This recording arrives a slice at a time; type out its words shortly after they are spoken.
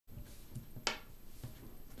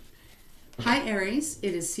Hi Aries,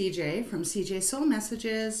 it is CJ from CJ Soul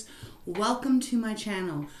Messages. Welcome to my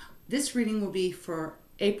channel. This reading will be for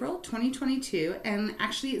April 2022, and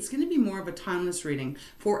actually it's going to be more of a timeless reading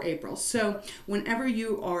for April. So whenever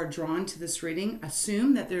you are drawn to this reading,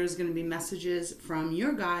 assume that there's going to be messages from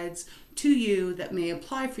your guides to you that may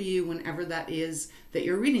apply for you whenever that is that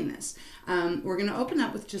you're reading this. We're going to open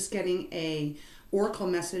up with just getting a oracle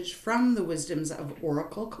message from the Wisdoms of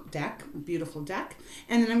Oracle deck, beautiful deck,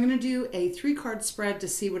 and then I'm going to do a 3-card spread to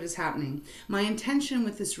see what is happening. My intention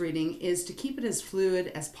with this reading is to keep it as fluid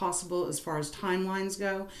as possible as far as timelines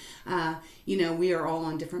go. You know, we are all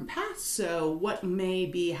on different paths, so what may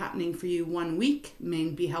be happening for you one week may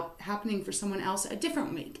be happening for someone else a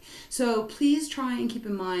different week. So please try and keep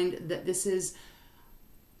in mind that this is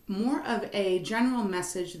more of a general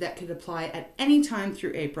message that could apply at any time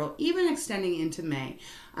through April, even extending into May.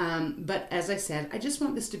 But as I said, I just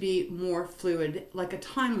want this to be more fluid, like a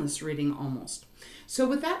timeless reading almost. So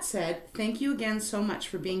with that said, thank you again so much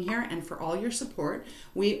for being here and for all your support.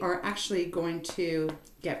 We are actually going to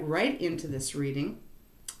get right into this reading.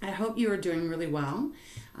 I hope you are doing really well.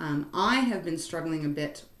 I have been struggling a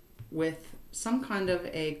bit with some kind of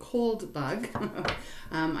a cold bug.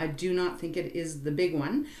 I do not think it is the big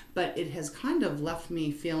one, but it has kind of left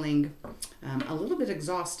me feeling a little bit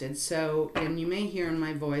exhausted. So, and you may hear in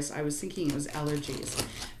my voice, I was thinking it was allergies,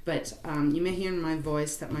 but you may hear in my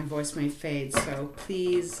voice that my voice may fade. So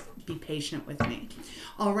please be patient with me.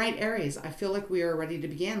 All right, Aries, I feel like we are ready to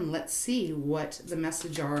begin. Let's see what the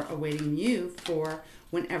message are awaiting you for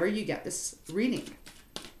whenever you get this reading.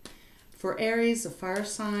 For Aries, a fire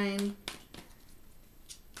sign.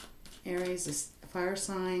 Aries, a fire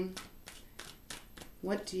sign.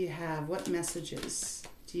 What do you have? What messages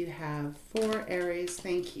do you have for Aries?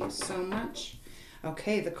 Thank you so much.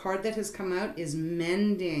 Okay, the card that has come out is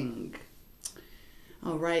Mending.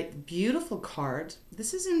 All right, beautiful card.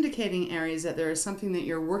 This is indicating, Aries, that there is something that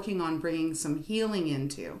you're working on bringing some healing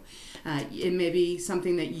into. It may be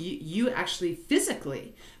something that you actually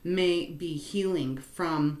physically may be healing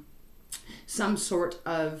from some sort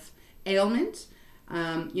of ailment.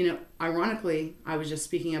 You know, ironically, I was just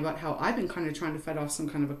speaking about how I've been kind of trying to fight off some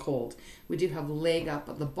kind of a cold. We do have leg up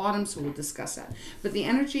at the bottom, so we'll discuss that. But the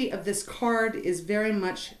energy of this card is very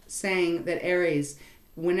much saying that, Aries,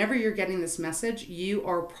 whenever you're getting this message, you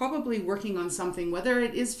are probably working on something, whether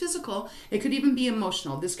it is physical, it could even be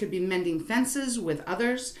emotional. This could be mending fences with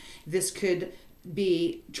others. This could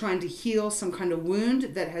be trying to heal some kind of wound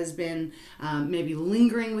that has been maybe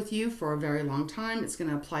lingering with you for a very long time. It's going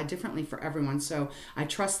to apply differently for everyone. So I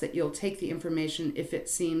trust that you'll take the information if it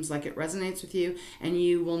seems like it resonates with you, and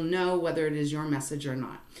you will know whether it is your message or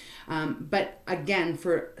not. But again,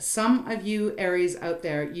 for some of you Aries out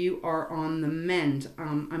there, you are on the mend.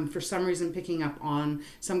 I'm for some reason picking up on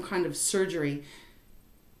some kind of surgery,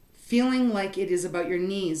 feeling like it is about your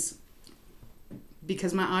knees,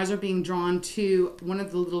 because my eyes are being drawn to one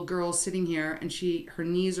of the little girls sitting here, and her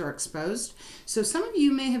knees are exposed. So some of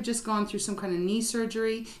you may have just gone through some kind of knee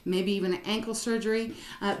surgery, maybe even an ankle surgery,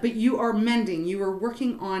 but you are mending. You are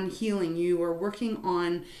working on healing. You are working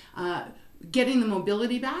on getting the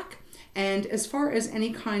mobility back. And as far as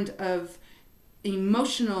any kind of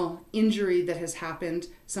emotional injury that has happened,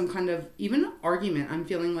 some kind of even argument, I'm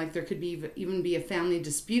feeling like there could be even be a family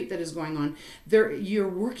dispute that is going on there, you're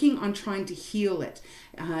working on trying to heal it.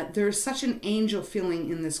 There's such an angel feeling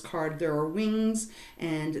in this card. There are wings,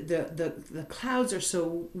 and the clouds are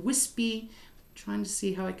so wispy. I'm trying to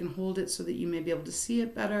see how I can hold it so that you may be able to see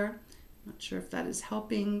it better. Not sure if that is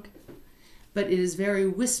helping, but it is very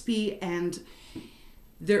wispy, and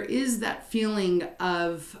there is that feeling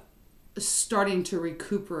of starting to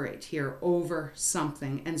recuperate here over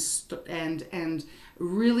something, and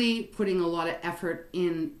really putting a lot of effort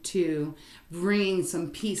into bringing some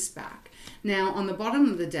peace back. Now on the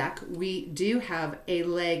bottom of the deck we do have a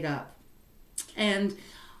leg up, and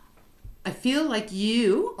I feel like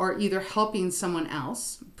you are either helping someone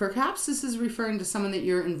else. Perhaps this is referring to someone that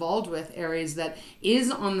you're involved with, Aries, that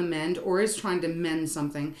is on the mend or is trying to mend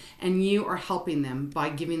something, and you are helping them by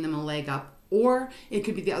giving them a leg up. Or it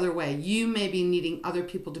could be the other way. You may be needing other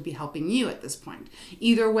people to be helping you at this point.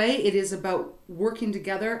 Either way, it is about working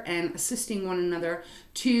together and assisting one another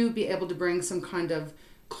to be able to bring some kind of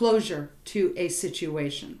closure to a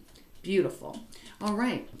situation. Beautiful. All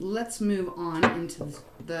right, let's move on into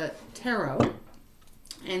the tarot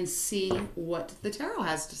and see what the tarot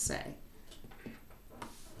has to say.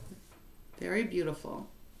 Very beautiful.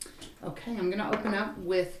 Okay, I'm going to open up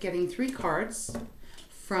with getting 3 cards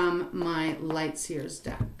from my Light Seers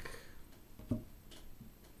deck.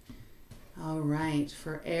 All right,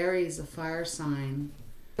 for Aries, a fire sign.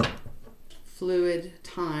 fluid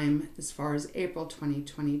time as far as April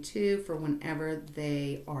 2022 for whenever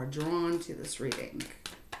they are drawn to this reading.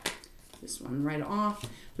 This one right off.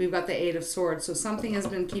 We've got the Eight of Swords. So something has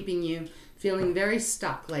been keeping you feeling very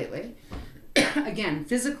stuck lately. Again,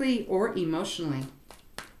 physically or emotionally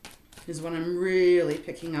is what I'm really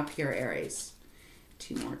picking up here, Aries.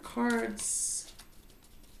 2 more cards.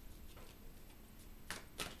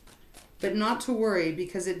 But not to worry,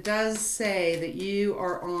 because it does say that you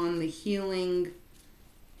are on the healing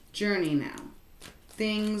journey now.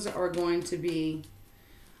 Things are going to be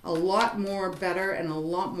a lot more better and a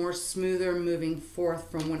lot more smoother moving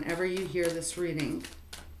forth from whenever you hear this reading.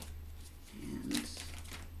 And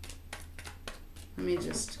let me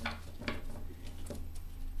just...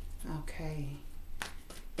 Okay.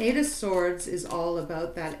 Eight of Swords is all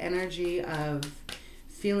about that energy of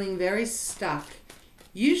feeling very stuck,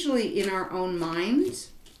 usually in our own mind.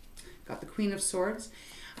 Got the Queen of Swords.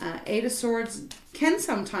 Eight of Swords can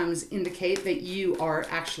sometimes indicate that you are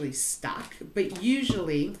actually stuck, but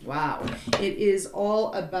usually, wow, it is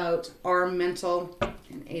all about our mental,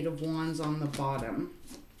 and Eight of Wands on the bottom.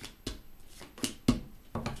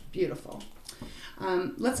 Beautiful.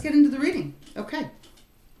 Let's get into the reading. Okay.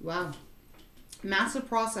 Wow. Massive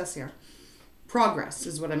process here. Progress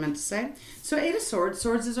is what I meant to say. So Eight of Swords.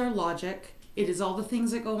 Swords is our logic. It is all the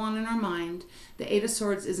things that go on in our mind. The Eight of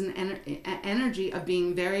Swords is an energy of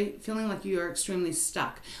being feeling like you are extremely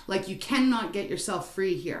stuck, like you cannot get yourself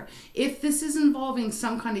free here. If this is involving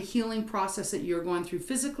some kind of healing process that you're going through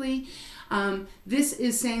physically, this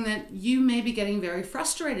is saying that you may be getting very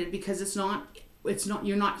frustrated because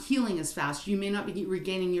you're not healing as fast. You may not be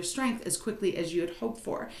regaining your strength as quickly as you had hoped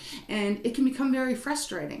for. And it can become very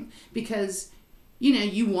frustrating because you know,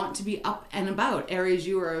 you want to be up and about. Aries,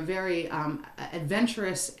 you are a very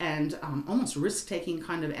adventurous and almost risk-taking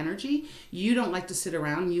kind of energy. You don't like to sit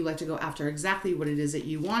around. You like to go after exactly what it is that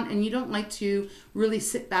you want, and you don't like to really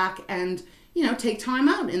sit back and, you know, take time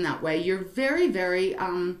out in that way. You're very, very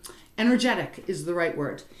energetic is the right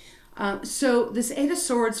word. So this Eight of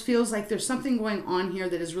Swords feels like there's something going on here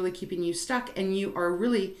that is really keeping you stuck, and you are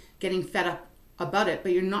really getting fed up about it,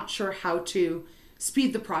 but you're not sure how to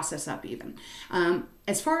speed the process up even.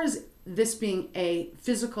 As far as this being a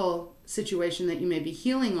physical situation that you may be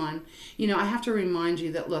healing on, you know, I have to remind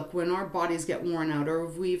you that, look, when our bodies get worn out, or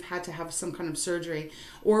if we've had to have some kind of surgery,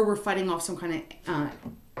 or we're fighting off some kind of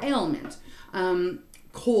ailment,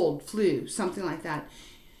 cold, flu, something like that,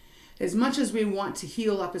 as much as we want to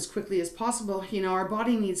heal up as quickly as possible, you know, our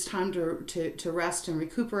body needs time to rest and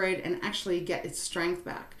recuperate and actually get its strength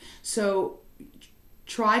back. So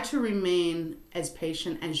try to remain as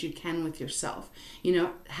patient as you can with yourself. You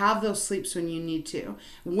know, have those sleeps when you need to.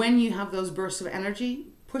 When you have those bursts of energy,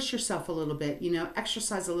 push yourself a little bit, you know,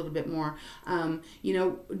 exercise a little bit more. You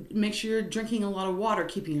know, make sure you're drinking a lot of water,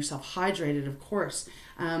 keeping yourself hydrated, of course.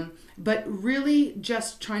 But really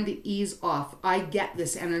just trying to ease off. I get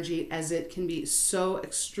this energy as it can be so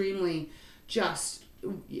extremely you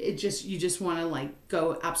just want to like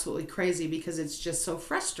go absolutely crazy because it's just so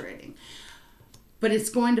frustrating. But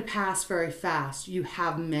it's going to pass very fast. You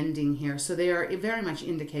have mending here. So they are very much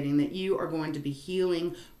indicating that you are going to be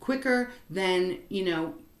healing quicker than, you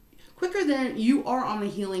know, quicker than you are on the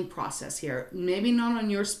healing process here. Maybe not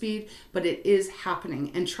on your speed, but it is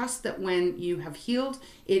happening. And trust that when you have healed,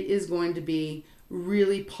 it is going to be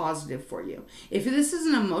really positive for you. If this is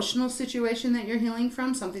an emotional situation that you're healing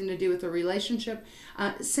from, something to do with a relationship,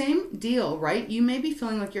 same deal, right? You may be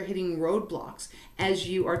feeling like you're hitting roadblocks as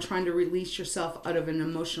you are trying to release yourself out of an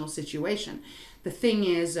emotional situation. The thing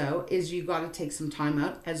is, though, is you got to take some time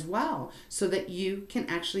out as well so that you can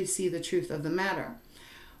actually see the truth of the matter.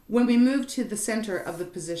 When we move to the center of the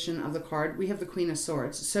position of the card, we have the Queen of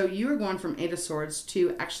Swords. So you're going from Eight of Swords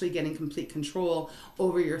to actually getting complete control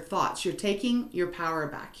over your thoughts. You're taking your power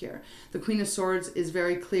back here. The Queen of Swords is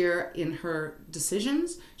very clear in her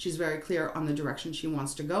decisions. She's very clear on the direction she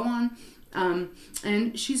wants to go on.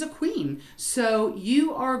 And she's a queen. So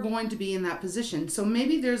you are going to be in that position. So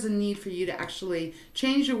maybe there's a need for you to actually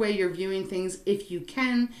change the way you're viewing things if you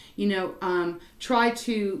can. You know, try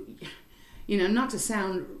to... You know, not to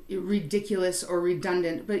sound ridiculous or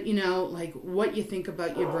redundant, but, you know, like what you think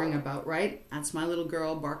about, you bring about, right? That's my little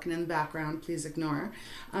girl barking in the background. Please ignore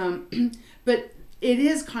her. But it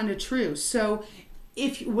is kind of true. So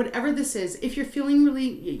if whatever this is, if you're feeling really,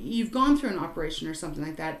 you've gone through an operation or something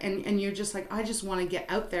like that, and you're just like, I just want to get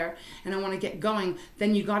out there and I want to get going,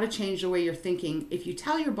 then you got to change the way you're thinking. If you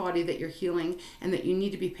tell your body that you're healing and that you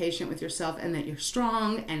need to be patient with yourself and that you're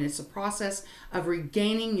strong and it's a process of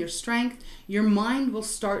regaining your strength, your mind will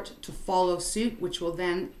start to follow suit, which will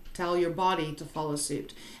then tell your body to follow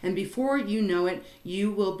suit. And before you know it,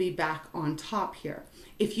 you will be back on top here.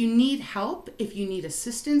 If you need help, if you need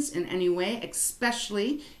assistance in any way,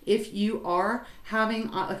 especially if you are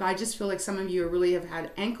having, like I just feel like some of you really have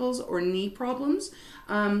had ankles or knee problems,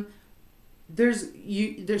 you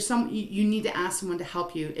need to ask someone to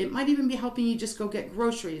help you. It might even be helping you just go get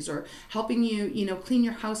groceries, or helping you, clean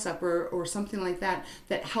your house up, or something like that,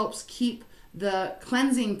 that helps keep the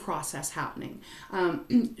cleansing process happening.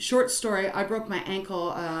 Short story, I broke my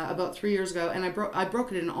ankle about 3 years ago, and I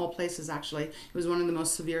broke it in all places, actually. It was one of the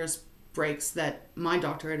most severest breaks that my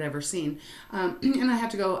doctor had ever seen. And I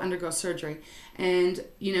had to go undergo surgery. And,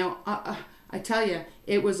 I tell you,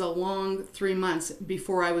 it was a long 3 months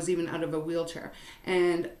before I was even out of a wheelchair.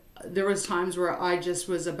 And there was times where I just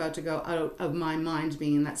was about to go out of my mind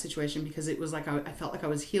being in that situation, because it was like I felt like I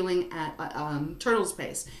was healing at turtle's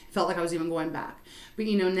pace. It felt like I was even going back. But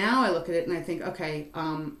now I look at it and I think, okay,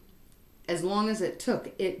 as long as it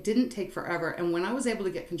took, it didn't take forever. And when I was able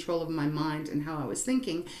to get control of my mind and how I was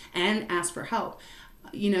thinking and ask for help,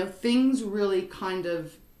 things really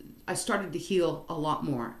I started to heal a lot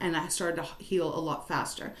more, and I started to heal a lot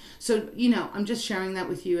faster. So, I'm just sharing that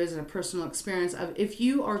with you as a personal experience of, if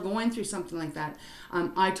you are going through something like that,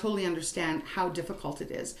 I totally understand how difficult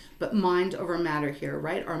it is, but mind over matter here,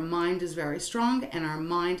 right? Our mind is very strong, and our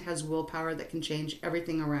mind has willpower that can change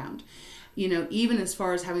everything around. Even as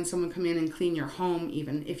far as having someone come in and clean your home,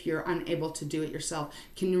 even if you're unable to do it yourself,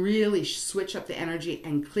 can really switch up the energy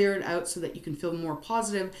and clear it out so that you can feel more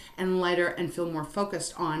positive and lighter and feel more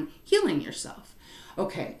focused on healing yourself.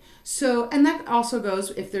 Okay, so, and that also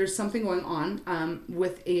goes if there's something going on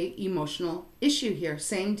with a emotional issue here.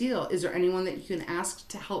 Same deal. Is there anyone that you can ask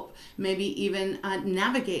to help maybe even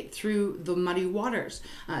navigate through the muddy waters?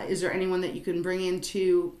 Is there anyone that you can bring in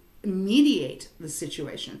to mediate the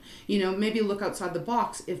situation? Maybe look outside the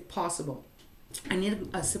box if possible. I need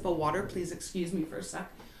a sip of water. Please excuse me for a sec.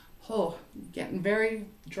 Oh, getting very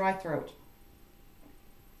dry throat.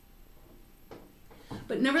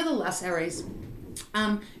 But nevertheless, Aries,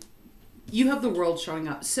 you have the world showing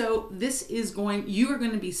up. So you are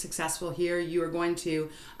going to be successful here. You are going to,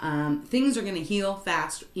 things are going to heal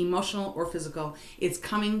fast, emotional or physical. It's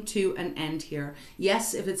coming to an end here.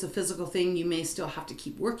 Yes, if it's a physical thing, you may still have to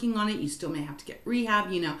keep working on it. You still may have to get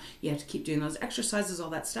rehab, you have to keep doing those exercises, all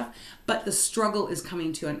that stuff. But the struggle is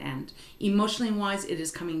coming to an end. Emotionally wise, it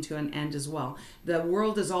is coming to an end as well. The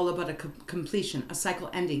world is all about a completion, a cycle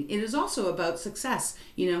ending. It is also about success,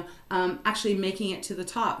 actually making it to the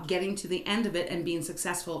top, getting to the end of it and being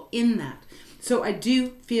successful in that. So I do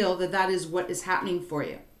feel that is what is happening for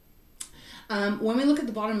you. When we look at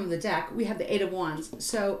the bottom of the deck, we have the Eight of Wands.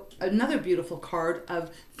 So another beautiful card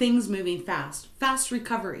of things moving fast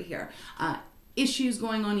recovery here. Issues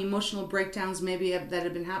going on, emotional breakdowns maybe that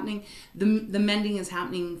have been happening. The mending is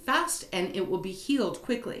happening fast, and it will be healed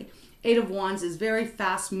quickly. Eight of Wands is very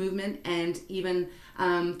fast movement, and even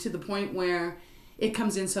to the point where it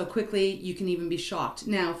comes in so quickly, you can even be shocked.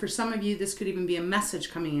 Now, for some of you, this could even be a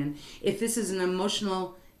message coming in. If this is an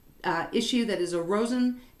emotional issue that is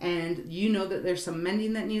arisen, and that there's some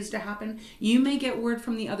mending that needs to happen, you may get word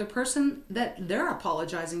from the other person that they're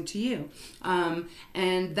apologizing to you.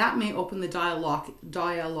 And that may open the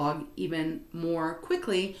dialogue even more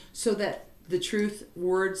quickly, so that the truth,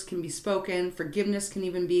 words can be spoken, forgiveness can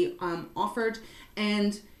even be offered,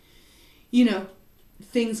 and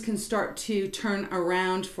things can start to turn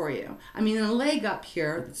around for you. I mean, a leg up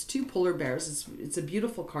here, it's two polar bears, it's a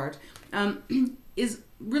beautiful card, is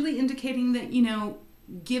really indicating that,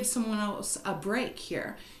 give someone else a break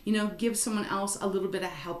here. Give someone else a little bit of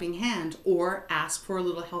helping hand, or ask for a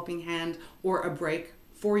little helping hand or a break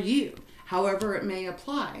for you, however it may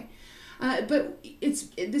apply. But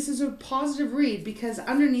this is a positive read, because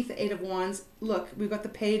underneath the Eight of Wands, look, we've got the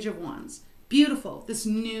Page of Wands. Beautiful. This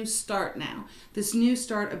new start now. This new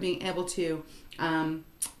start of being able to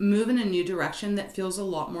move in a new direction that feels a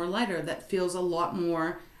lot more lighter, that feels a lot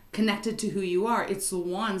more connected to who you are. It's the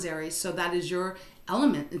Wands, Aries, so that is your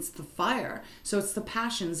element. It's the fire. So it's the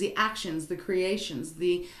passions, the actions, the creations,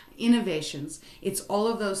 the innovations. It's all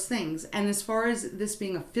of those things. And as far as this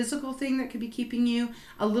being a physical thing that could be keeping you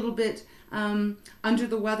a little bit under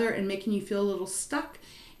the weather and making you feel a little stuck,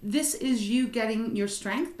 this is you getting your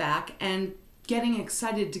strength back and getting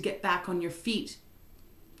excited to get back on your feet,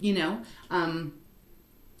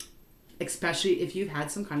 especially if you've had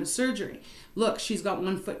some kind of surgery. Look, she's got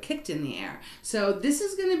one foot kicked in the air. So this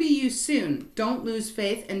is going to be you soon. Don't lose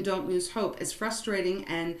faith and don't lose hope. As frustrating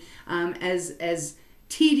and as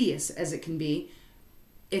tedious as it can be,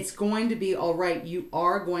 It's going to be all right. You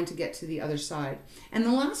are going to get to the other side. And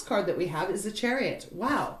the last card that we have is the Chariot.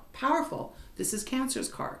 Wow, powerful. This is Cancer's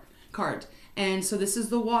card. And so this is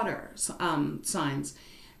the water signs.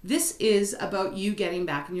 This is about you getting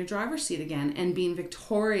back in your driver's seat again and being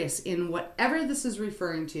victorious in whatever this is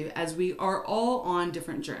referring to, as we are all on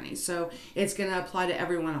different journeys. So it's going to apply to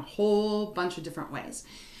everyone a whole bunch of different ways.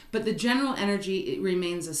 But the general energy, it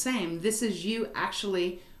remains the same. This is you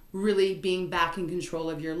actually really being back in control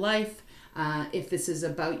of your life. If this is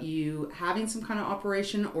about you having some kind of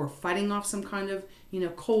operation or fighting off some kind of,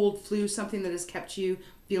 cold, flu, something that has kept you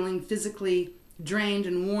feeling physically drained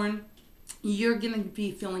and worn, you're going to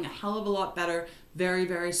be feeling a hell of a lot better very,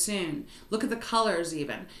 very soon. Look at the colors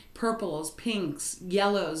even. Purples, pinks,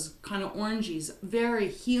 yellows, kind of oranges, very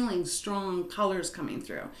healing, strong colors coming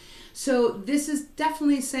through. So this is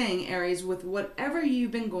definitely saying, Aries, with whatever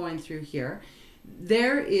you've been going through here,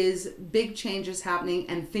 there is big changes happening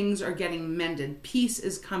and things are getting mended. Peace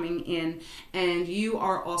is coming in and you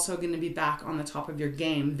are also going to be back on the top of your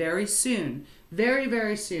game very soon. Very,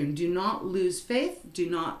 very soon. Do not lose faith. Do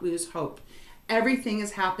not lose hope. Everything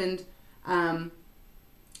has happened the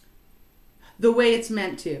way it's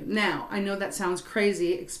meant to. Now, I know that sounds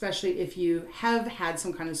crazy, especially if you have had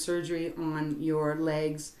some kind of surgery on your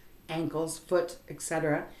legs, ankles, foot,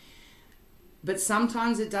 etc. But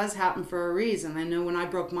sometimes it does happen for a reason. I know when I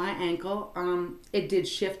broke my ankle, it did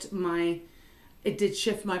shift my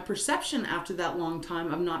perception after that long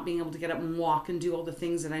time of not being able to get up and walk and do all the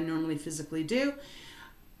things that I normally physically do.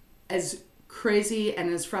 As crazy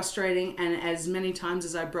and as frustrating and as many times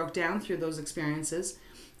as I broke down through those experiences,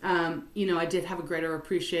 I did have a greater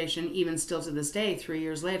appreciation, even still to this day, 3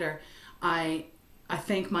 years later. I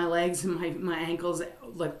thank my legs and my ankles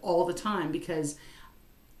like all the time because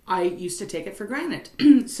I used to take it for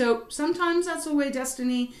granted. So sometimes that's the way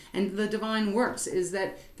destiny and the divine works, is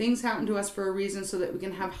that things happen to us for a reason so that we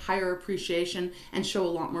can have higher appreciation and show a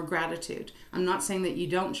lot more gratitude. I'm not saying that you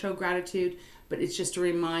don't show gratitude, but it's just a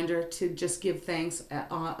reminder to just give thanks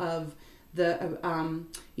of the,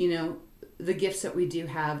 the gifts that we do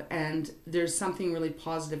have. And there's something really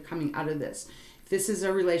positive coming out of this. This is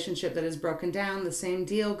a relationship that is broken down. The same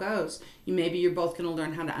deal goes. Maybe you're both going to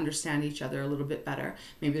learn how to understand each other a little bit better.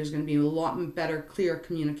 Maybe there's going to be a lot better, clear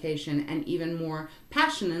communication and even more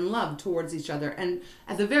passion and love towards each other. And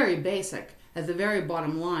at the very basic, at the very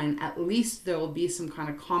bottom line, at least there will be some kind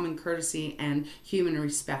of common courtesy and human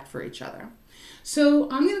respect for each other.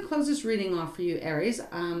 So I'm going to close this reading off for you, Aries.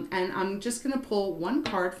 And I'm just going to pull one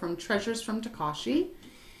card from Treasures from Tikashi.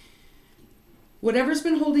 Whatever's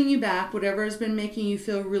been holding you back, whatever has been making you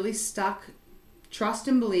feel really stuck, trust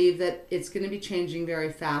and believe that it's going to be changing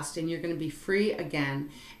very fast and you're going to be free again.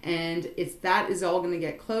 And that is all going to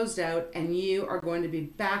get closed out and you are going to be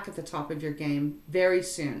back at the top of your game very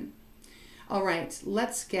soon. All right,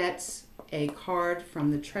 let's get a card from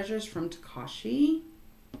the Treasures from Tikashi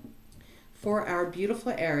for our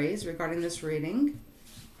beautiful Aries regarding this reading.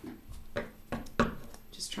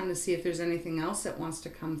 Just trying to see if there's anything else that wants to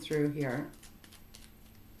come through here.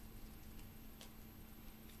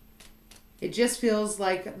 It just feels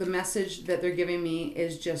like the message that they're giving me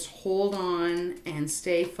is just hold on and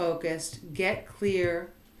stay focused, get clear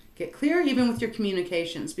even with your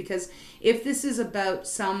communications, because if this is about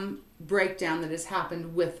some breakdown that has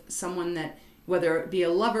happened with someone that, whether it be a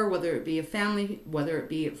lover, whether it be a family, whether it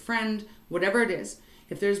be a friend, whatever it is,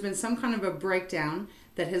 if there's been some kind of a breakdown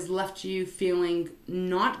that has left you feeling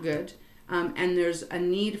not good, and there's a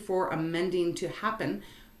need for a mending to happen,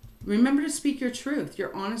 remember to speak your truth,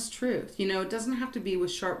 your honest truth. It doesn't have to be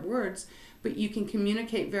with sharp words, but you can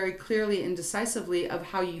communicate very clearly and decisively of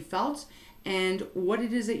how you felt and what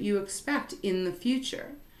it is that you expect in the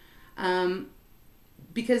future.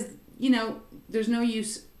 Because, there's no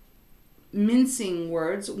use mincing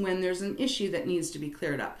words when there's an issue that needs to be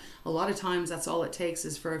cleared up. A lot of times that's all it takes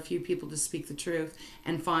is for a few people to speak the truth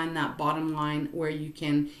and find that bottom line where you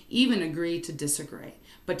can even agree to disagree,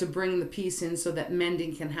 but to bring the peace in so that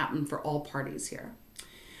mending can happen for all parties here.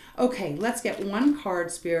 Okay, let's get one card,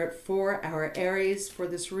 Spirit, for our Aries for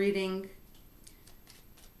this reading.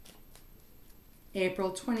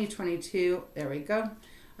 April 2022, there we go.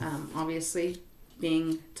 Obviously,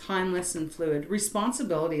 being timeless and fluid.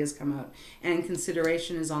 Responsibility has come out and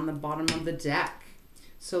consideration is on the bottom of the deck.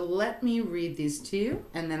 So let me read these to you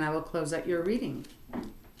and then I will close out your reading.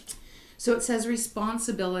 So it says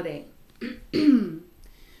responsibility.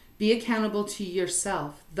 Be accountable to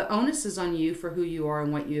yourself. The onus is on you for who you are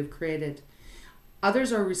and what you have created.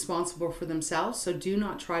 Others are responsible for themselves, so do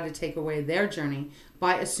not try to take away their journey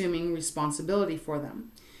by assuming responsibility for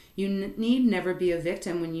them. You need never be a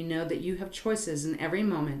victim when you know that you have choices in every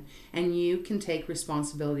moment and you can take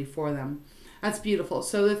responsibility for them. That's beautiful.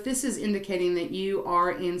 So if this is indicating that you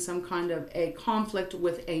are in some kind of a conflict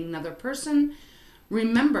with another person,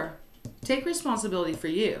 remember, take responsibility for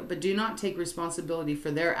you, but do not take responsibility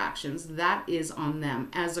for their actions. That is on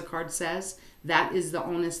them. As the card says, that is the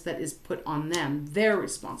onus that is put on them. They're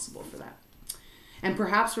responsible for that. And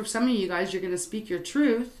perhaps for some of you guys, you're going to speak your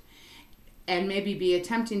truth and maybe be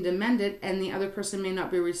attempting to mend it, and the other person may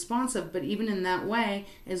not be responsive. But even in that way,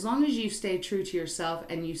 as long as you stay true to yourself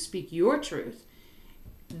and you speak your truth,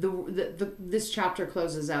 this chapter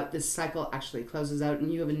closes out, this cycle actually closes out,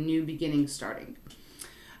 and you have a new beginning starting.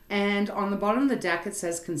 And on the bottom of the deck, it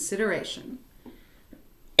says consideration.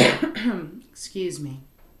 Excuse me.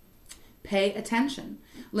 Pay attention.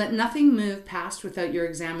 Let nothing move past without your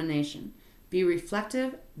examination. Be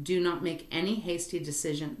reflective. Do not make any hasty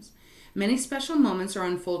decisions. Many special moments are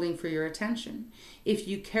unfolding for your attention. If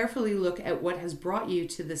you carefully look at what has brought you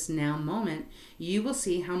to this now moment, you will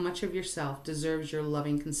see how much of yourself deserves your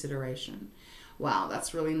loving consideration. Wow,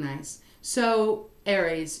 that's really nice. So,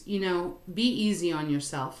 Aries, you know, be easy on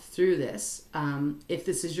yourself through this. If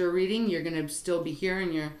this is your reading, you're going to still be here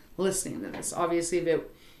and you're listening to this. Obviously,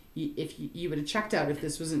 if you would have checked out if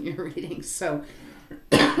this wasn't your reading. So,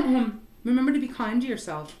 remember to be kind to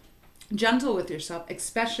yourself. Gentle with yourself,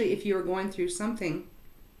 especially if you are going through something.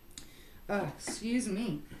 Excuse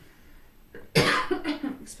me.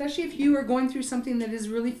 Especially if you are going through something that is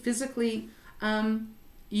really physically,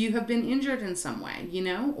 you have been injured in some way, you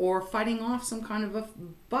know, or fighting off some kind of a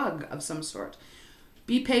bug of some sort.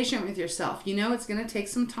 Be patient with yourself. You know, it's going to take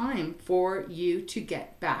some time for you to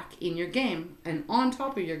get back in your game and on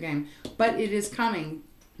top of your game, but it is coming.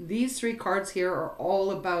 These three cards here are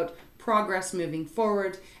all about progress moving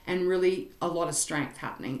forward and really a lot of strength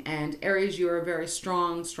happening. And Aries, you are a very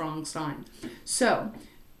strong sign. So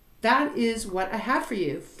that is what I have for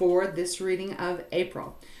you for this reading of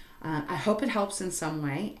April. I hope it helps in some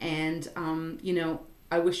way. And, you know,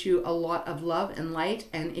 I wish you a lot of love and light.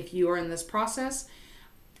 And if you are in this process,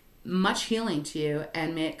 much healing to you,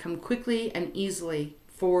 and may it come quickly and easily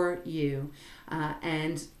for you.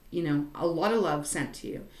 And you know, a lot of love sent to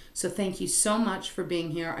you. So thank you so much for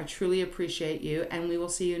being here. I truly appreciate you, and we will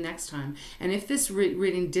see you next time. And if this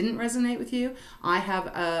reading didn't resonate with you, I have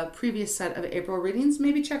a previous set of April readings.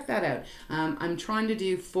 Maybe check that out. I'm trying to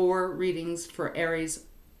do 4 readings for Aries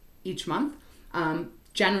each month.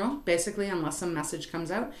 General, basically, unless some message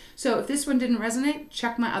comes out. So if this one didn't resonate,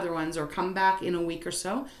 check my other ones or come back in a week or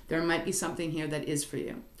so. There might be something here that is for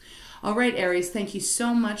you. All right, Aries, thank you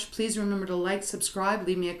so much. Please remember to like, subscribe,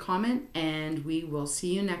 leave me a comment, and we will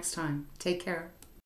see you next time. Take care.